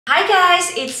Hi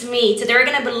guys, it's me. Today we're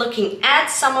gonna be looking at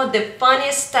some of the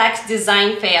funniest tax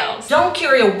design fails. Don't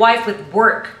cure your wife with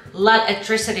work, let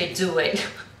electricity do it.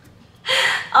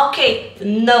 Okay,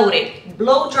 noted.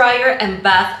 Blow dryer and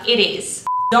bath it is.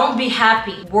 Don't be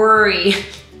happy, worry.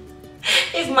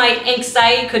 If my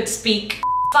anxiety could speak.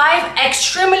 5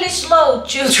 extremely slow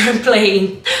children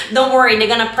playing. Don't worry, they're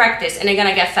gonna practice and they're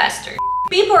gonna get faster.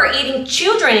 People are eating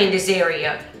children in this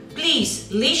area. Please,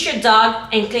 leash your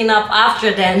dog and clean up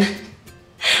after them.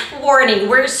 Warning,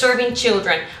 we're serving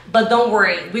children, but don't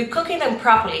worry, we're cooking them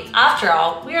properly. After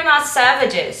all, we are not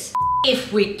savages.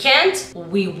 If we can't,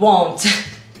 we won't.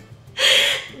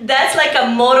 That's like a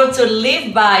motto to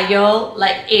live by, yo.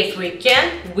 Like, if we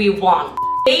can, we won't.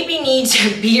 Baby needs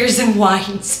beers and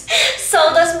wines.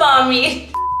 So does mommy.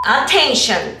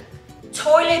 Attention!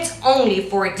 Toilets only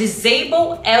for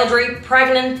disabled, elderly,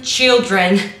 pregnant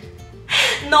children.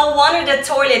 No wonder the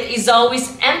toilet is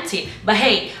always empty. But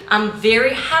hey, I'm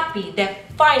very happy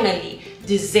that finally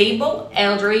disabled,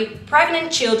 elderly, pregnant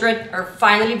children are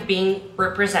finally being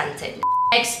represented.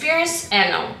 Experience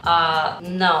ano?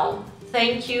 No.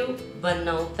 Thank you, but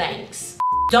no thanks.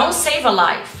 Don't save a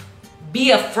life.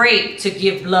 Be afraid to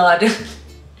give blood.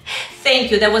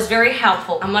 Thank you, that was very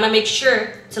helpful. I'm gonna make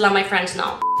sure to let my friends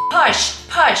know. Push,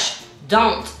 push.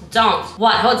 Don't.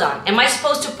 What? Hold on. Am I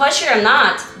supposed to push it or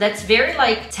not? That's very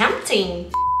like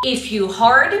tempting. If you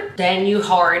hard, then you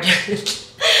hard.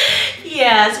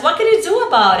 Yes, what can you do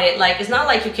about it? Like, it's not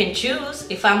like you can choose.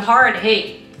 If I'm hard,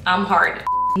 hey, I'm hard.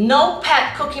 No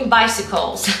pet cooking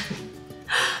bicycles.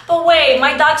 But wait,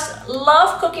 my dogs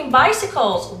love cooking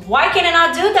bicycles. Why can I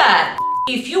not do that?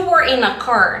 If you were in a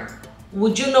car,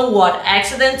 would you know what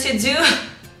accident to do?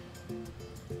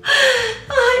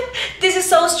 This is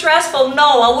so stressful.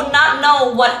 No, I would not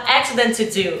know what accident to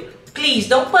do. Please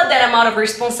don't put that amount of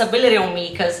responsibility on me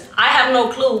because I have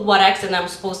no clue what accident I'm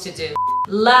supposed to do.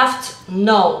 Left,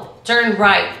 no. Turn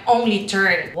right, only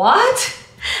turn. What?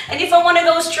 And if I want to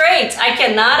go straight, I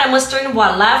cannot. I must turn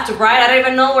what? Left, right? I don't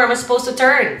even know where I'm supposed to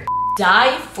turn.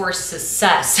 Die for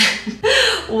success.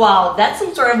 Wow, that's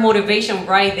some sort of motivation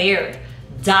right there.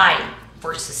 Die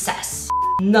for success.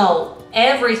 No,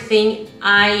 everything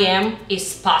I am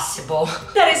is possible.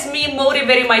 That is me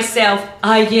motivating myself.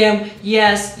 I am,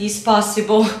 yes, it's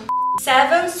possible.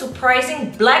 7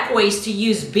 surprising black ways to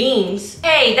use beans.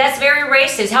 Hey, that's very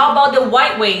racist. How about the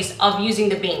white ways of using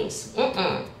the beans?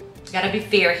 Gotta be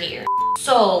fair here.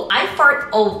 So, I fart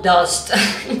old dust.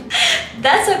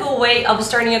 That's a good way of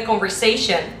starting a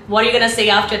conversation. What are you gonna say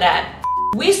after that?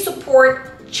 We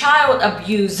support child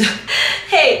abuse.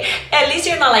 Hey, at least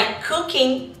you're not like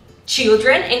cooking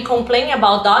children and complaining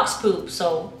about dog's poop,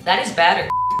 so that is better.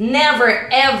 Never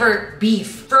ever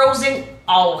beef, frozen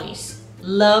always.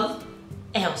 Love,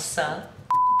 Elsa.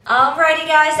 Alrighty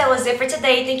guys, that was it for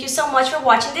today. Thank you so much for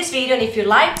watching this video, and if you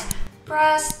liked,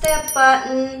 press the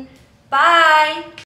button. Bye!